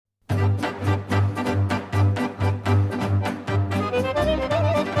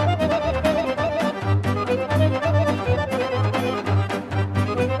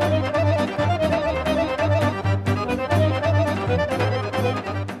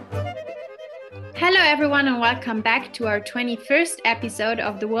everyone, and welcome back to our 21st episode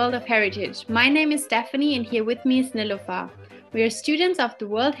of the World of Heritage. My name is Stephanie, and here with me is Nilofa. We are students of the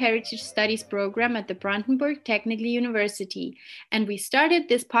World Heritage Studies program at the Brandenburg Technical University, and we started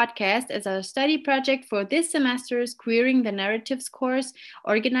this podcast as our study project for this semester's Queering the Narratives course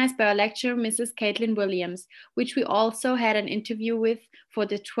organized by our lecturer, Mrs. Caitlin Williams, which we also had an interview with for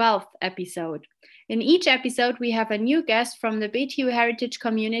the 12th episode. In each episode, we have a new guest from the BTU Heritage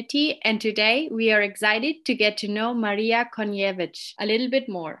community, and today we are excited to get to know Marija Konjevic a little bit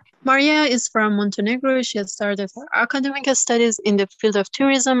more. Marija is from Montenegro. She has started her academic studies in the field of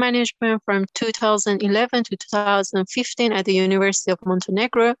tourism management from 2011 to 2015 at the University of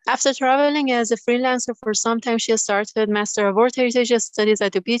Montenegro. After traveling as a freelancer for some time, she has started Master of World Heritage Studies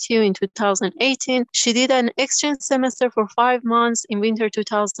at the BTU in 2018. She did an exchange semester for 5 months in winter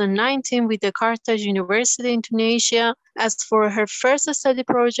 2019 with the Carthage University in Tunisia. As for her first study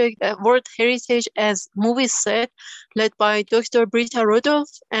project, World Heritage as movie set, led by Dr. Britta Rudolf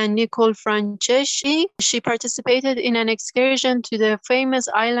and Nicole Franceschini, she participated in an excursion to the famous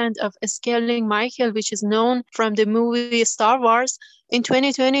island of Skellig Michael, which is known from the movie Star Wars. In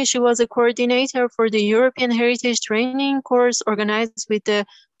 2020, she was a coordinator for the European Heritage Training course organized with the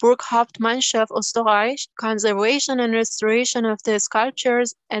Burghauptmannschaft Österreich, conservation and restoration of the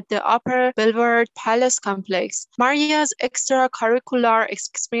sculptures at the Upper Belvedere Palace complex. Marija's extracurricular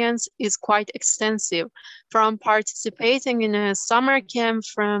experience is quite extensive, from participating in a summer camp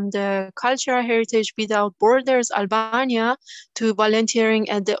from the Cultural Heritage Without Borders Albania to volunteering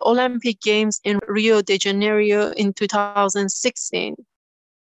at the Olympic Games in Rio de Janeiro in 2016.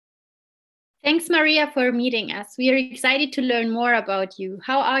 Thanks, Marija, for meeting us. We are excited to learn more about you.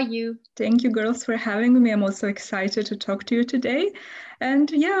 How are you? Thank you, girls, for having me. I'm also excited to talk to you today.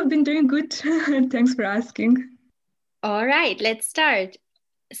 And yeah, I've been doing good. Thanks for asking. All right, let's start.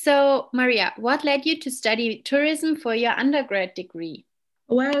 So, Marija, what led you to study tourism for your undergrad degree?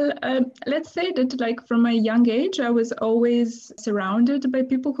 Well, let's say that from a young age, I was always surrounded by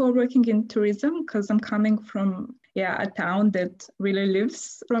people who are working in tourism because I'm coming from a town that really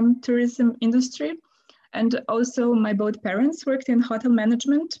lives from tourism industry. And also my both parents worked in hotel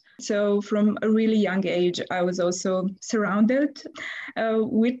management. So from a really young age, I was also surrounded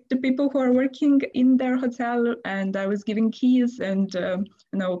with the people who are working in their hotel, and I was giving keys and,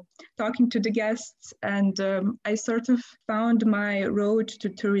 talking to the guests. And I sort of found my road to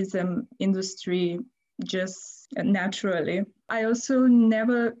tourism industry just naturally. I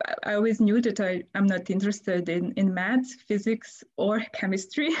always knew that I'm not interested in maths, physics, or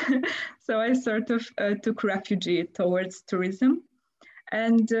chemistry. So I sort of took refuge towards tourism.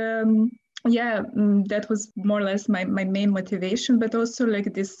 And that was more or less my main motivation, but also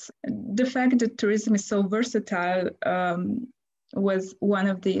the fact that tourism is so versatile was one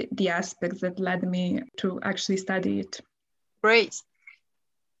of the aspects that led me to actually study it. Great.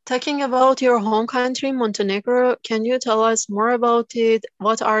 Talking about your home country, Montenegro, can you tell us more about it?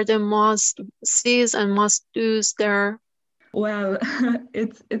 What are the must-sees and must-dos there? Well,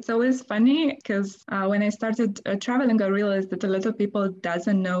 it's always funny because when I started traveling, I realized that a lot of people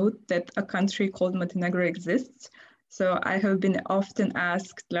doesn't know that a country called Montenegro exists. So I have been often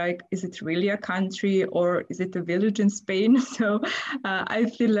asked, is it really a country or is it a village in Spain? So I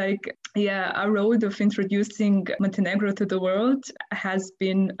feel a road of introducing Montenegro to the world has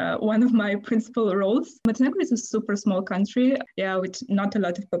been one of my principal roles. Montenegro is a super small country, with not a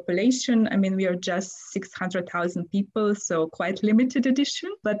lot of population. I mean, we are just 600,000 people, so quite limited edition.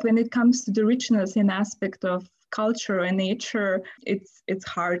 But when it comes to the richness in aspect of culture and nature, it's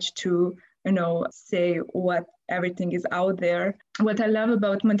hard to say what everything is out there. What I love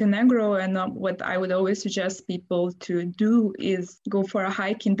about Montenegro and what I would always suggest people to do is go for a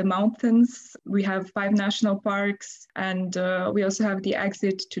hike in the mountains. We have 5 national parks, and we also have the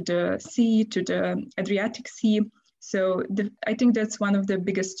exit to the sea, to the Adriatic Sea. So I think that's one of the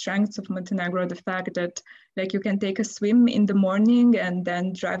biggest strengths of Montenegro, the fact that you can take a swim in the morning and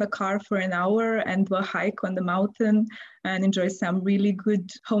then drive a car for an hour and do a hike on the mountain and enjoy some really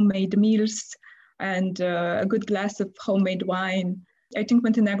good homemade meals and a good glass of homemade wine. I think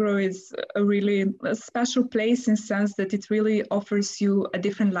Montenegro is a really special place in the sense that it really offers you a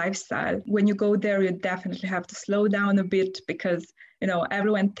different lifestyle. When you go there, you definitely have to slow down a bit because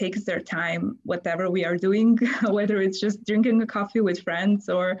everyone takes their time, whatever we are doing, whether it's just drinking a coffee with friends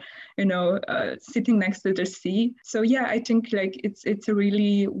or, sitting next to the sea. So yeah, I think it's a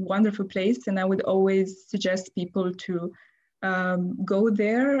really wonderful place, and I would always suggest people to go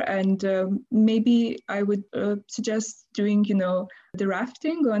there, and maybe I would suggest doing, the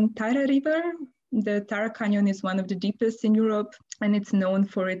rafting on Tara River, The Tara Canyon is one of the deepest in Europe, and it's known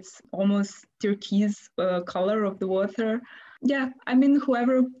for its almost turquoise color of the water. Yeah, I mean,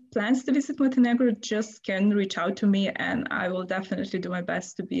 whoever plans to visit Montenegro just can reach out to me, and I will definitely do my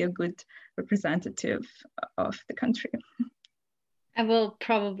best to be a good representative of the country. I will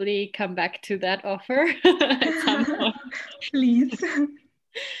probably come back to that offer at some point. Please.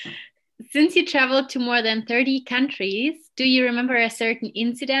 Since you traveled to more than 30 countries, do you remember a certain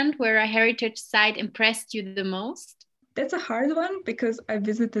incident where a heritage site impressed you the most? That's a hard one because I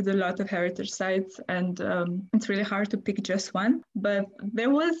visited a lot of heritage sites, and it's really hard to pick just one. But there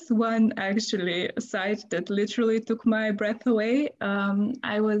was one actually site that literally took my breath away.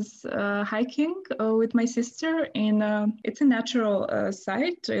 I was hiking with my sister in it's a natural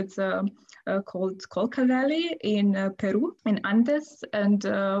site. It's called Colca Valley in Peru, in Andes, and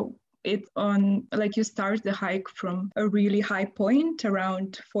it's on, like, you start the hike from a really high point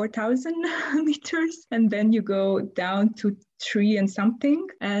around 4,000 meters, and then you go down to 3 and something.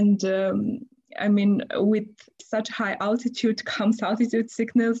 And I mean, with such high altitude comes altitude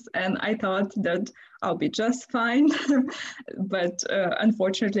sickness, and I thought that I'll be just fine. But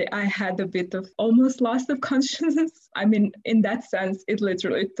unfortunately, I had a bit of almost loss of consciousness. I mean, in that sense, it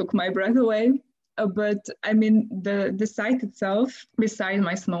literally took my breath away. But I mean, the site itself, beside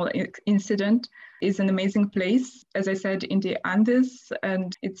my small incident, is an amazing place, as I said, in the Andes.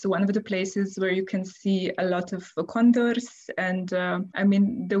 And it's one of the places where you can see a lot of condors. And I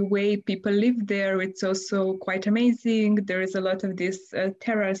mean, the way people live there, it's also quite amazing. There is a lot of these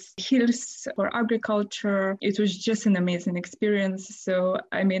terrace hills for agriculture. It was just an amazing experience. So,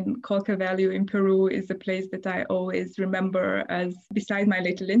 I mean, Colca Valley in Peru is a place that I always remember as, beside my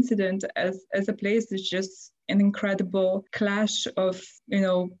little incident, as a place that's just an incredible clash of, you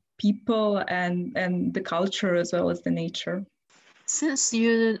know, people and the culture as well as the nature. Since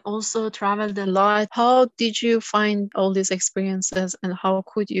you also traveled a lot, how did you find all these experiences and how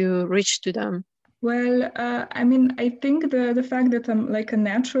could you reach to them? Well, I mean, I think the fact that I'm like a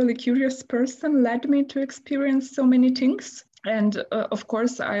naturally curious person led me to experience so many things. And of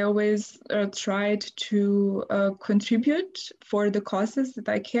course, I always tried to contribute for the causes that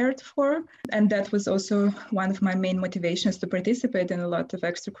I cared for. And that was also one of my main motivations to participate in a lot of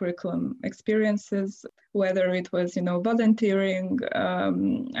extracurricular experiences, whether it was, you know, volunteering.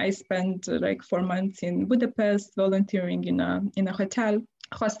 I spent like 4 months in Budapest volunteering in a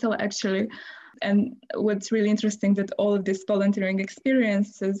hostel actually. And what's really interesting that all of these volunteering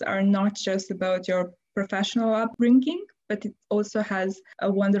experiences are not just about your professional upbringing, but it also has a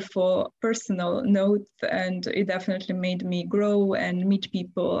wonderful personal note, and it definitely made me grow and meet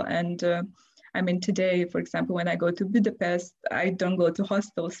people. And I mean, today, for example, when I go to Budapest, I don't go to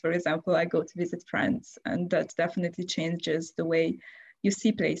hostels, for example, I go to visit friends, and that definitely changes the way you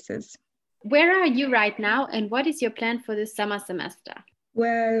see places. Where are you right now, and what is your plan for the summer semester?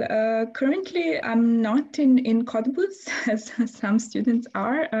 Well, currently I'm not in Cottbus, as some students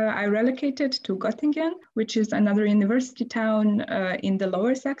are. I relocated to Göttingen, which is another university town in the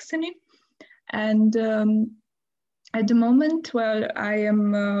Lower Saxony. And at the moment, well, I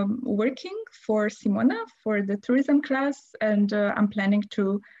am working for Simona for the tourism class, and I'm planning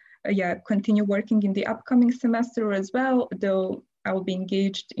to continue working in the upcoming semester as well, though I will be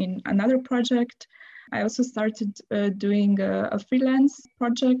engaged in another project. I also started doing a freelance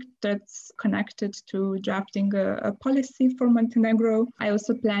project that's connected to drafting a policy for Montenegro. I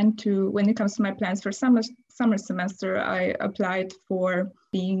also plan to, when it comes to my plans for summer semester, I applied for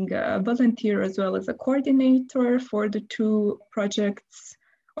being a volunteer as well as a coordinator for the 2 projects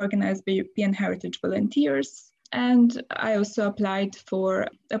organized by European Heritage Volunteers. And I also applied for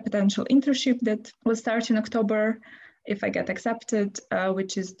a potential internship that will start in October, if I get accepted,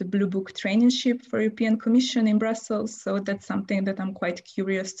 which is the Blue Book traineeship for European Commission in Brussels. So that's something that I'm quite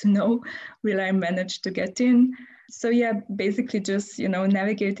curious to know, will I manage to get in? So yeah, basically just, you know,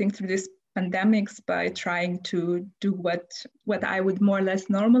 navigating through these pandemics by trying to do what I would more or less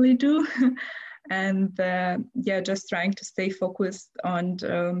normally do. And just trying to stay focused on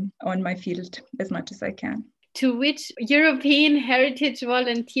my field as much as I can. To which European Heritage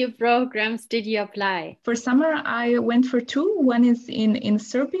Volunteer programs did you apply? For summer, I went for 2. One is in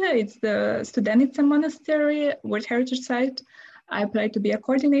Serbia. It's the Studenica Monastery World Heritage Site. I applied to be a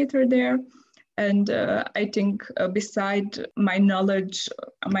coordinator there. And I think beside my knowledge,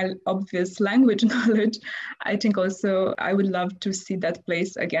 my obvious language knowledge, I think also I would love to see that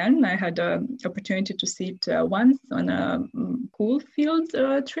place again. I had an opportunity to see it once on a cool field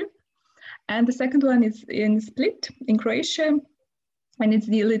trip. And the second one is in Split, in Croatia, and it's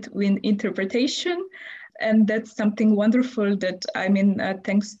dealing with interpretation. And that's something wonderful that,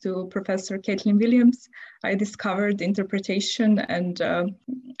 thanks to Professor Caitlin Williams, I discovered interpretation, and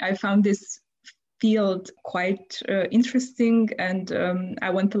I found this field quite interesting, and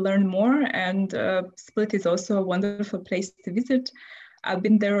I want to learn more. And Split is also a wonderful place to visit. I've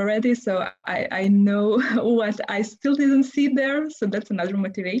been there already, so I know what I still didn't see there. So that's another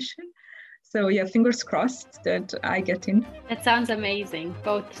motivation. So yeah, fingers crossed that I get in. That sounds amazing,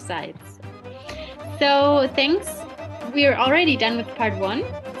 both sides. So thanks. We're already done with part 1,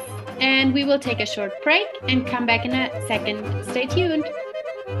 and we will take a short break and come back in a second. Stay tuned.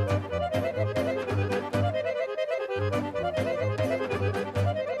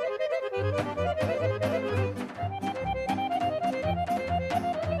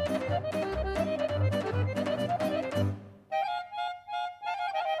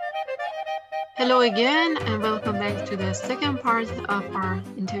 Hello again, and welcome back to the second part of our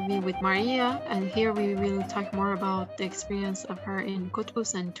interview with Marija. And here we will talk more about the experience of her in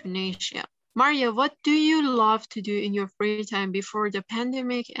Cottbus and Tunisia. Marija, what do you love to do in your free time before the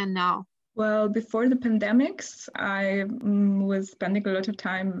pandemic and now? Well, before the pandemics, I was spending a lot of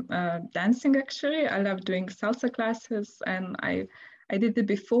time dancing, actually. I love doing salsa classes, and I did it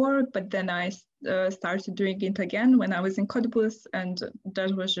before, but then I started doing it again when I was in Cottbus, and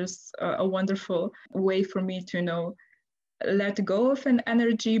that was just a wonderful way for me to, let go of an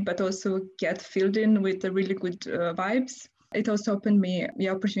energy, but also get filled in with the really good vibes. It also opened me the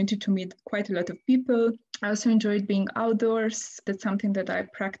opportunity to meet quite a lot of people. I also enjoyed being outdoors. That's something that I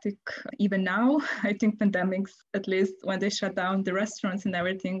practice even now. I think pandemics, at least when they shut down the restaurants and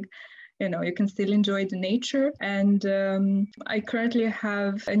everything, you can still enjoy the nature. And I currently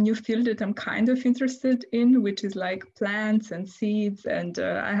have a new field that I'm kind of interested in, which is like plants and seeds. And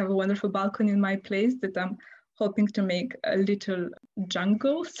I have a wonderful balcony in my place that I'm hoping to make a little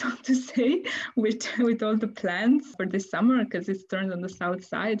jungle, so to say, with all the plants for this summer, because it's turned on the south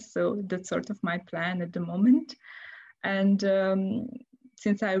side. So that's sort of my plan at the moment. And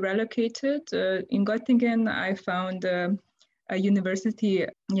since I relocated in Göttingen, I found a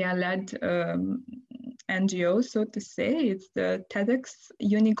university-led NGO, so to say. It's the TEDx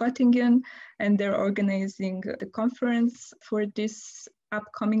Uni Göttingen, and they're organizing the conference for this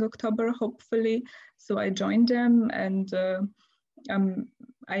upcoming October, hopefully. So I joined them, and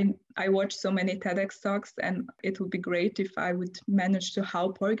I watched so many TEDx talks, and it would be great if I would manage to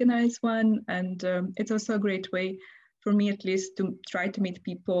help organize one. And it's also a great way for me, at least, to try to meet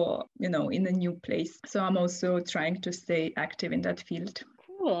people, in a new place. So I'm also trying to stay active in that field.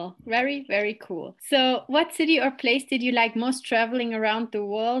 Cool. Very, very cool. So what city or place did you like most traveling around the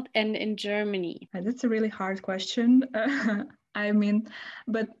world and in Germany? That's a really hard question.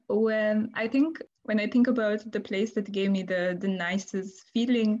 But when I think about the place that gave me the nicest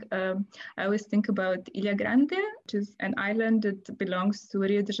feeling, I always think about Ilha Grande, which is an island that belongs to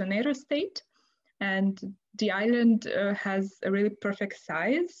Rio de Janeiro state. And the island has a really perfect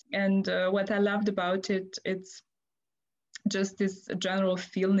size. And what I loved about it, it's just this general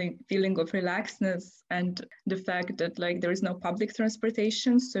feeling of relaxedness, and the fact that there is no public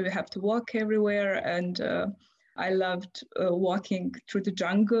transportation, so you have to walk everywhere. And I loved walking through the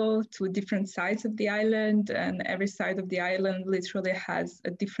jungle to different sides of the island, and every side of the island literally has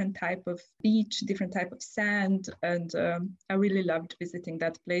a different type of beach, different type of sand, and I really loved visiting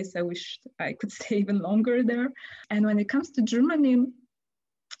that place. I wish I could stay even longer there. And when it comes to Germany,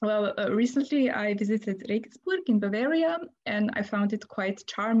 well, recently I visited Regensburg in Bavaria, and I found it quite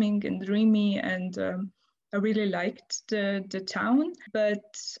charming and dreamy, and I really liked the town. But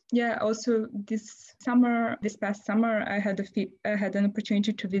yeah, also this past summer, I had an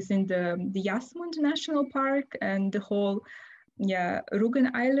opportunity to visit the Jasmund National Park and the whole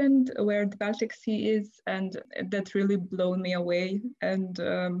Rügen Island, where the Baltic Sea is, and that really blew me away. And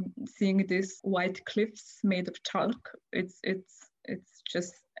seeing these white cliffs made of chalk, it's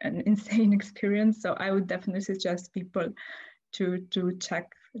just an insane experience. So I would definitely suggest people to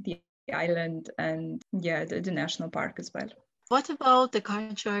check the island and the national park as well. What about the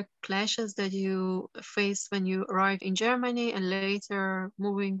cultural clashes that you faced when you arrived in Germany and later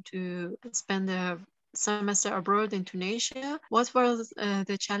moving to spend a semester abroad in Tunisia? What were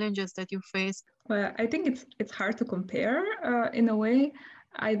the challenges that you faced? Well, I think it's hard to compare in a way.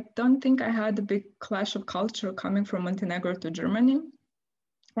 I don't think I had a big clash of culture coming from Montenegro to Germany.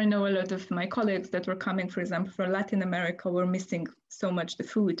 I know a lot of my colleagues that were coming, for example, from Latin America, were missing so much the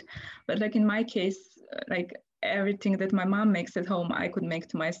food. But in my case, everything that my mom makes at home, I could make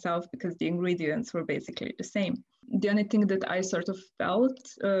to myself because the ingredients were basically the same. The only thing that I sort of felt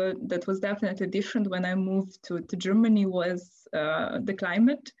that was definitely different when I moved to Germany was the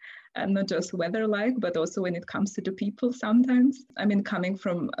climate. and not just weather-like, but also when it comes to the people sometimes. I mean, coming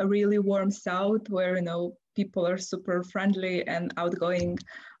from a really warm south where, people are super friendly and outgoing,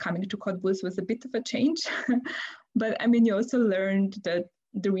 coming to Cottbus was a bit of a change. But I mean, you also learned that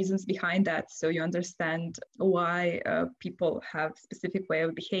the reasons behind that, so you understand why people have specific way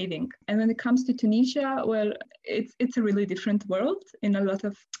of behaving. And when it comes to Tunisia, well, it's a really different world in a lot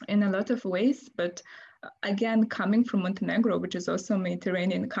of ways. But again, coming from Montenegro, which is also a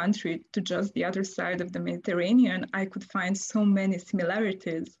Mediterranean country, to just the other side of the Mediterranean, I could find so many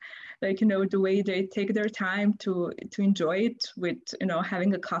similarities. Like, the way they take their time to enjoy it with,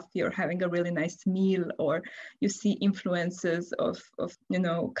 having a coffee or having a really nice meal, or you see influences of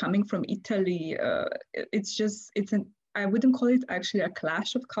coming from Italy. I wouldn't call it actually a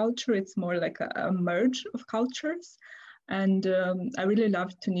clash of culture. It's more like a merge of cultures. And I really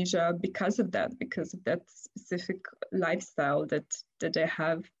loved Tunisia because of that specific lifestyle that they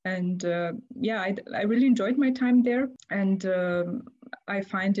have. And I really enjoyed my time there. And I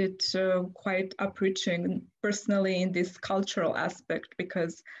find it quite uprooting personally in this cultural aspect,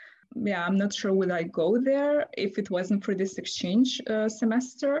 because I'm not sure would I go there if it wasn't for this exchange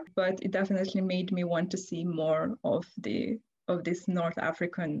semester, but it definitely made me want to see more of this North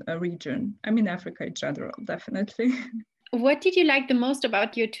African region. I mean, Africa in general, definitely. What did you like the most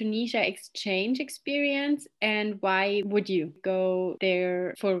about your Tunisia exchange experience, and why would you go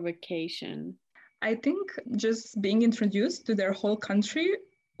there for vacation? I think just being introduced to their whole country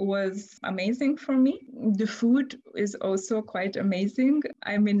was amazing for me. The food is also quite amazing.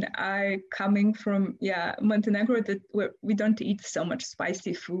 I mean, coming from Montenegro, we don't eat so much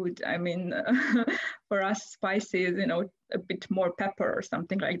spicy food. I mean, for us, spicy is a bit more pepper or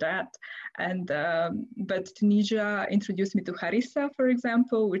something like that. And but Tunisia introduced me to harissa, for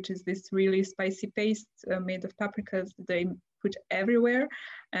example, which is this really spicy paste made of paprikas that they put everywhere.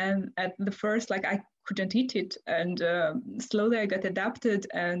 And at the first, I couldn't eat it, and slowly I got adapted.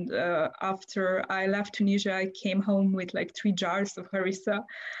 And after I left Tunisia, I came home with 3 jars of harissa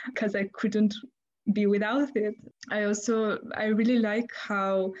because I couldn't be without it. I really like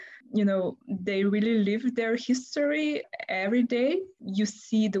how they really live their history every day. You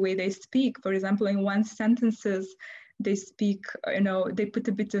see the way they speak. For example, in one sentences, they speak, they put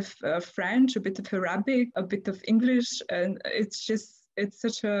a bit of French, a bit of Arabic, a bit of English, and it's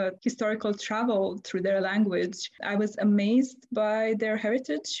such a historical travel through their language. I was amazed by their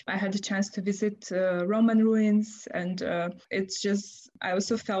heritage. I had a chance to visit Roman ruins, and I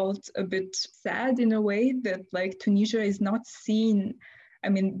also felt a bit sad in a way that Tunisia is not seen. I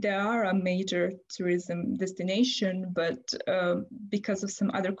mean, they are a major tourism destination, but because of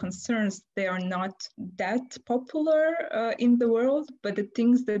some other concerns, they are not that popular in the world. But the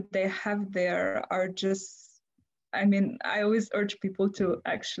things that they have there are just, I mean, I always urge people to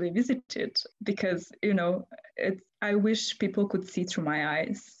actually visit it, because, I wish people could see through my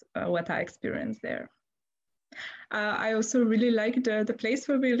eyes what I experienced there. I also really liked the place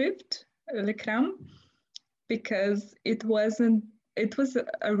where we lived, Le Cram, because it was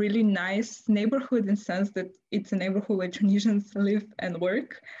a really nice neighborhood in the sense that it's a neighborhood where Tunisians live and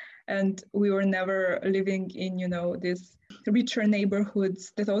work. And we were never living in, these richer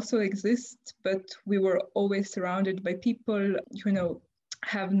neighborhoods that also exist, but we were always surrounded by people,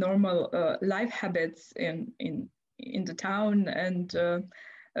 have normal life habits in the town, and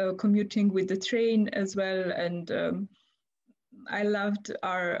commuting with the train as well. And I loved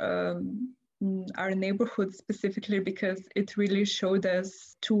our neighborhood specifically because it really showed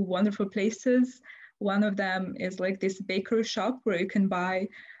us 2 wonderful places. One of them is this bakery shop where you can buy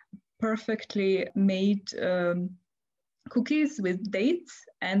perfectly made cookies with dates,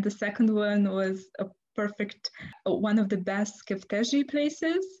 and the second one was one of the best kefteji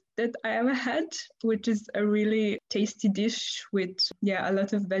places that I ever had, which is a really tasty dish with a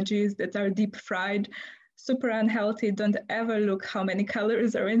lot of veggies that are deep fried. Super unhealthy. Don't ever look how many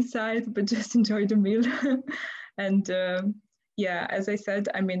calories are inside, but just enjoy the meal. And as I said,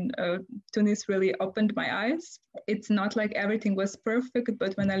 I mean, Tunis really opened my eyes. It's not like everything was perfect,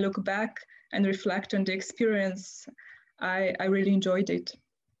 but when I look back and reflect on the experience, I really enjoyed it.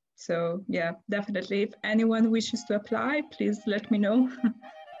 So definitely, if anyone wishes to apply, please let me know.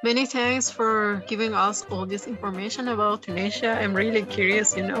 Many thanks for giving us all this information about Tunisia. I'm really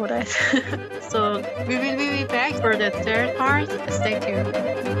curious, that. So we will be back for the third part. Stay tuned.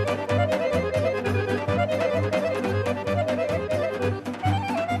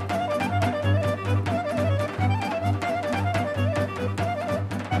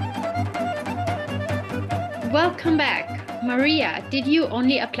 Welcome back. Marija, did you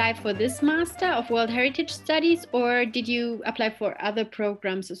only apply for this Master of World Heritage Studies, or did you apply for other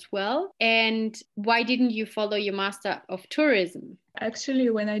programs as well? And why didn't you follow your Master of Tourism? Actually,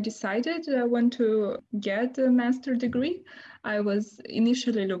 when I decided I want to get a master degree, I was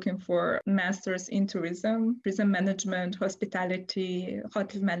initially looking for masters in tourism management, hospitality,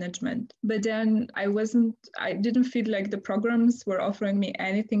 hotel management. But then I didn't feel like the programs were offering me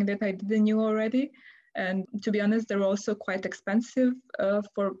anything that I didn't know already. And to be honest, they were also quite expensive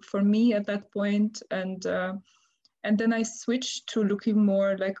for me at that point. And then I switched to looking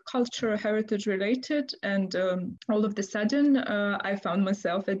more like culture, heritage related. And all of a sudden, I found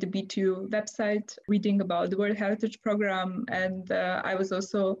myself at the BTU website reading about the World Heritage Program. And I was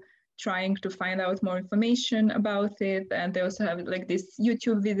also trying to find out more information about it. And they also have like these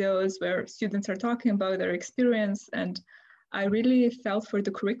YouTube videos where students are talking about their experience. And I really felt for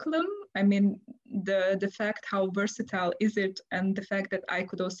the curriculum. I mean, the fact how versatile is it, and the fact that I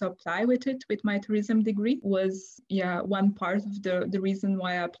could also apply with it with my tourism degree was, one part of the reason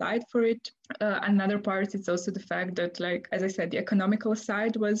why I applied for it. Another part is also the fact that, like, as I said, the economical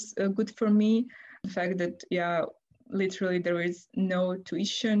side was good for me. The fact that, literally there is no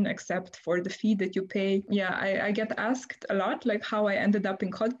tuition except for the fee that you pay. I get asked a lot like how I ended up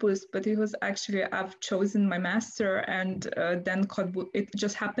in Cottbus, but it was actually I've chosen my master, and then Cottbus, it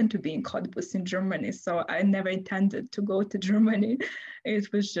just happened to be in Cottbus in Germany, so I never intended to go to Germany.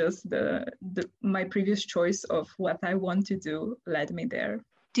 It was just my previous choice of what I want to do led me there.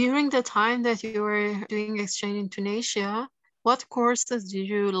 During the time that you were doing exchange in Tunisia, what courses did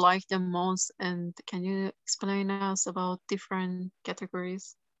you like the most, and can you explain us about different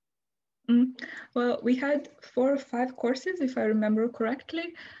categories? Well, we had 4 or 5 courses, if I remember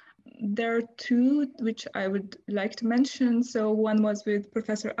correctly. There are 2 which I would like to mention. So one was with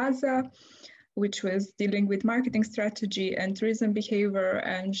Professor Azza, which was dealing with marketing strategy and tourism behavior,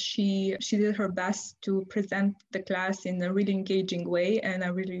 and she did her best to present the class in a really engaging way, and I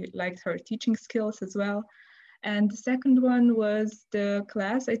really liked her teaching skills as well. And the second one was the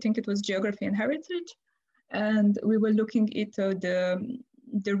class, I think it was Geography and Heritage. And we were looking into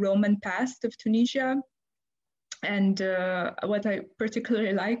the Roman past of Tunisia. And what I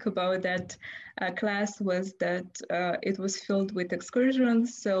particularly like about that class was that it was filled with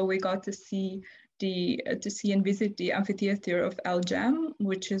excursions. So we got to see and visit the amphitheater of El Jam,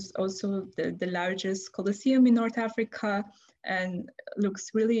 which is also the largest Colosseum in North Africa, and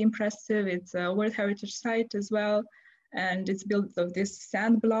looks really impressive. It's a World Heritage Site as well, and it's built of these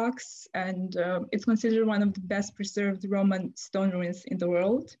sand blocks, and it's considered one of the best preserved Roman stone ruins in the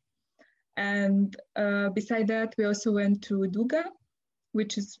world. And beside that, we also went to Duga,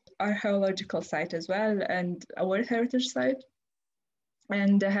 which is an archaeological site as well, and a World Heritage Site.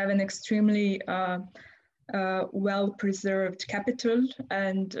 And they have an extremely well-preserved capital.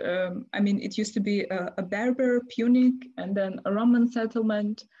 And I mean, it used to be a Berber, Punic, and then a Roman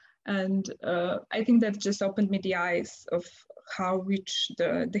settlement. And I think that just opened me the eyes of how rich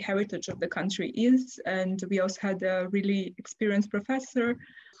the heritage of the country is. And we also had a really experienced professor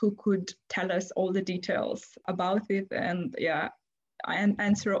who could tell us all the details about it, and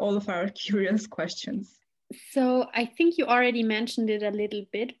answer all of our curious questions. So I think you already mentioned it a little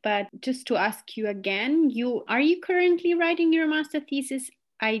bit, but just to ask you again, are you currently writing your master thesis?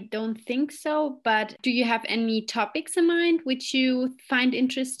 I don't think so, but do you have any topics in mind which you find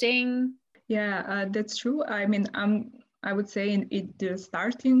interesting? Yeah, that's true. I mean, I would say in the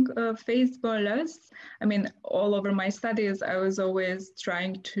starting phase, more or less. I mean, all over my studies, I was always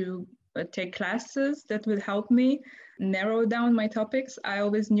trying to take classes that would help me narrow down my topics. I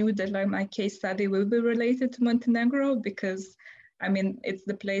always knew that like my case study will be related to Montenegro, because I mean, it's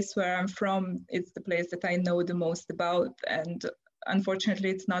the place where I'm from. It's the place that I know the most about. And unfortunately,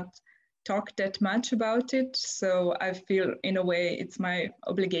 it's not talked that much about it. So I feel in a way it's my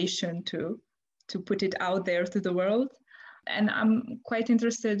obligation to put it out there to the world. And I'm quite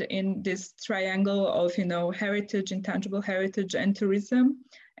interested in this triangle of, heritage, intangible heritage, and tourism,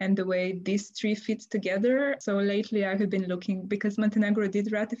 and the way these 3 fit together. So lately I have been looking, because Montenegro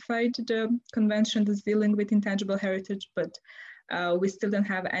did ratify the convention that's dealing with intangible heritage, but we still don't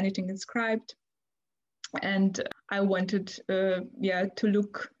have anything inscribed. And I wanted to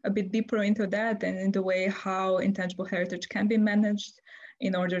look a bit deeper into that, and in the way how intangible heritage can be managed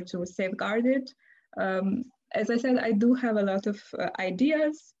in order to safeguard it. As I said, I do have a lot of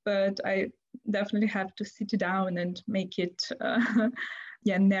ideas, but I definitely have to sit down and make it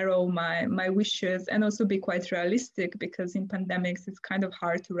narrow my wishes, and also be quite realistic, because in pandemics it's kind of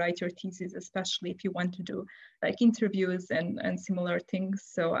hard to write your thesis, especially if you want to do like interviews and similar things.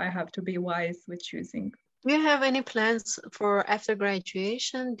 So I have to be wise with choosing. Do you have any plans for after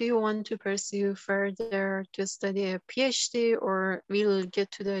graduation? Do you want to pursue further to study a PhD or will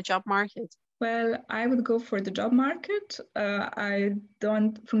get to the job market? Well, I would go for the job market. I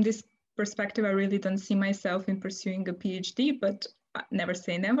don't, from this perspective, I really don't see myself in pursuing a PhD, but never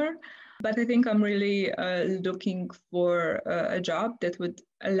say never. But I think I'm really looking for a job that would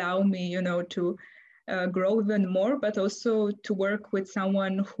allow me, to grow even more, but also to work with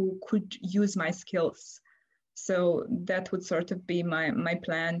someone who could use my skills. So that would sort of be my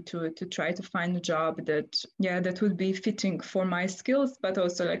plan to try to find a job that would be fitting for my skills, but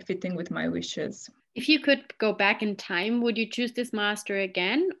also like fitting with my wishes. If you could go back in time, would you choose this master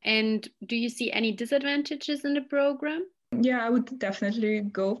again? And do you see any disadvantages in the program? Yeah, I would definitely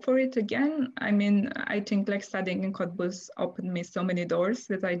go for it again. I mean, I think like studying in Cottbus opened me so many doors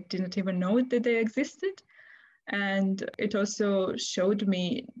that I didn't even know that they existed. And it also showed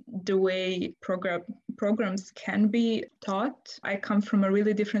me the way programs can be taught. I come from a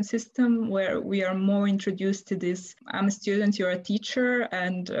really different system where we are more introduced to this, I'm a student, you're a teacher,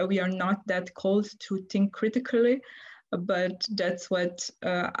 and we are not that called to think critically. But that's what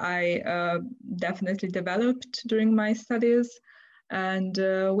I definitely developed during my studies. And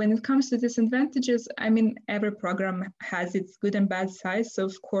when it comes to disadvantages, I mean, every program has its good and bad sides. So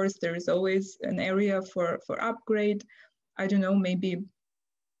of course, there is always an area for upgrade. I don't know, maybe,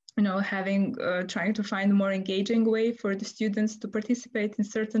 trying to find a more engaging way for the students to participate in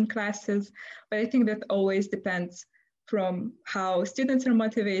certain classes. But I think that always depends from how students are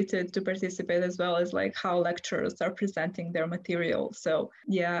motivated to participate, as well as like how lecturers are presenting their material. So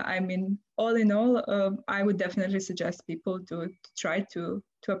yeah, I mean, all in all, I would definitely suggest people to try to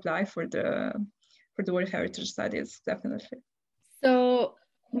apply for the World Heritage Studies, definitely. So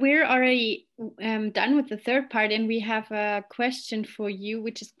we're already done with the third part, and we have a question for you,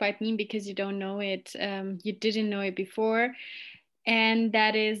 which is quite mean because you don't know it. You didn't know it before. And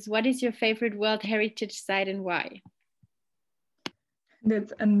that is, what is your favorite World Heritage Site and why?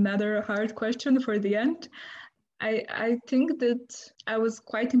 That's another hard question for the end. I think that I was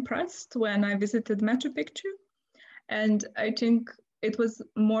quite impressed when I visited Machu Picchu. And I think it was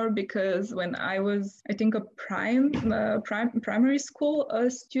more because when I was, I think, a primary school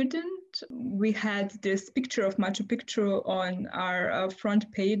student, we had this picture of Machu Picchu on our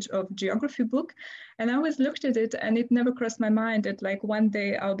front page of geography book. And I always looked at it and it never crossed my mind that like one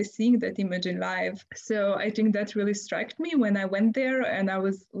day I'll be seeing that image in live. So I think that really struck me when I went there and I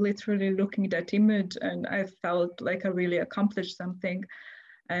was literally looking at that image and I felt like I really accomplished something.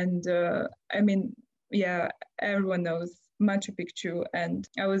 And I mean, yeah, everyone knows Machu Picchu, and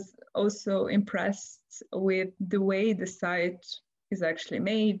I was also impressed with the way the site is actually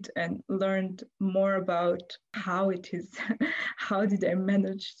made and learned more about how it is, how did I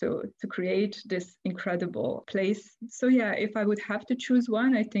manage to create this incredible place. So yeah, if I would have to choose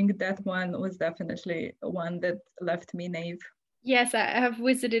one, I think that one was definitely one that left me naive. Yes, I have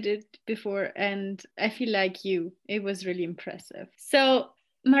visited it before and I feel like you. It was really impressive. So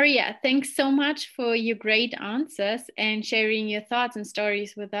Marija, thanks so much for your great answers and sharing your thoughts and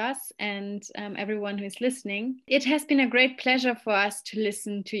stories with us and everyone who is listening. It has been a great pleasure for us to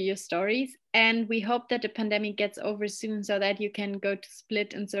listen to your stories, and we hope that the pandemic gets over soon so that you can go to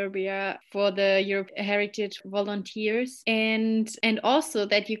Split in Serbia for the Europe Heritage volunteers, and also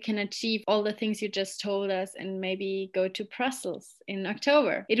that you can achieve all the things you just told us and maybe go to Brussels in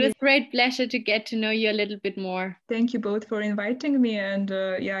October. It was a great pleasure to get to know you a little bit more. Thank you both for inviting me, and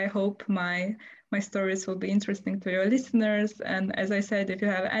I hope my stories will be interesting to your listeners. And as I said, if you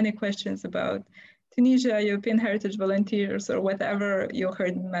have any questions about Tunisia, European Heritage Volunteers, or whatever you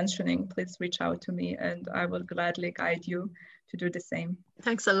heard me mentioning, please reach out to me and I will gladly guide you to do the same.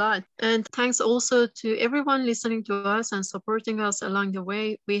 Thanks a lot. And thanks also to everyone listening to us and supporting us along the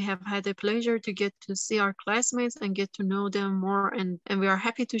way. We have had the pleasure to get to see our classmates and get to know them more. And we are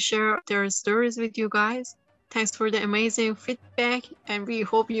happy to share their stories with you guys. Thanks for the amazing feedback, and we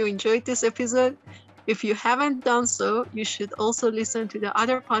hope you enjoyed this episode. If you haven't done so, you should also listen to the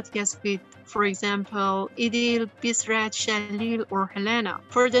other podcasts with, for example, Idil, Bisrat, Shalil, or Helena.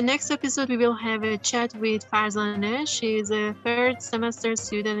 For the next episode, we will have a chat with Farzaneh. She is a third semester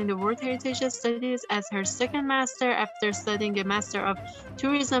student in the World Heritage Studies as her second master after studying a Master of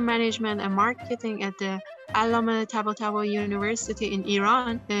Tourism Management and Marketing at the Allama Tabatabai University in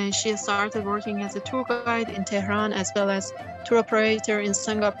Iran. She started working as a tour guide in Tehran as well as tour operator in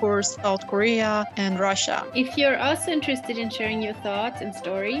Singapore, South Korea, and Russia. If you're also interested in sharing your thoughts and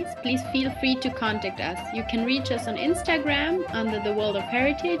stories, please feel free to contact us. You can reach us on Instagram under the World of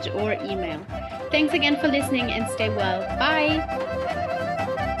Heritage or email. Thanks again for listening and stay well. Bye!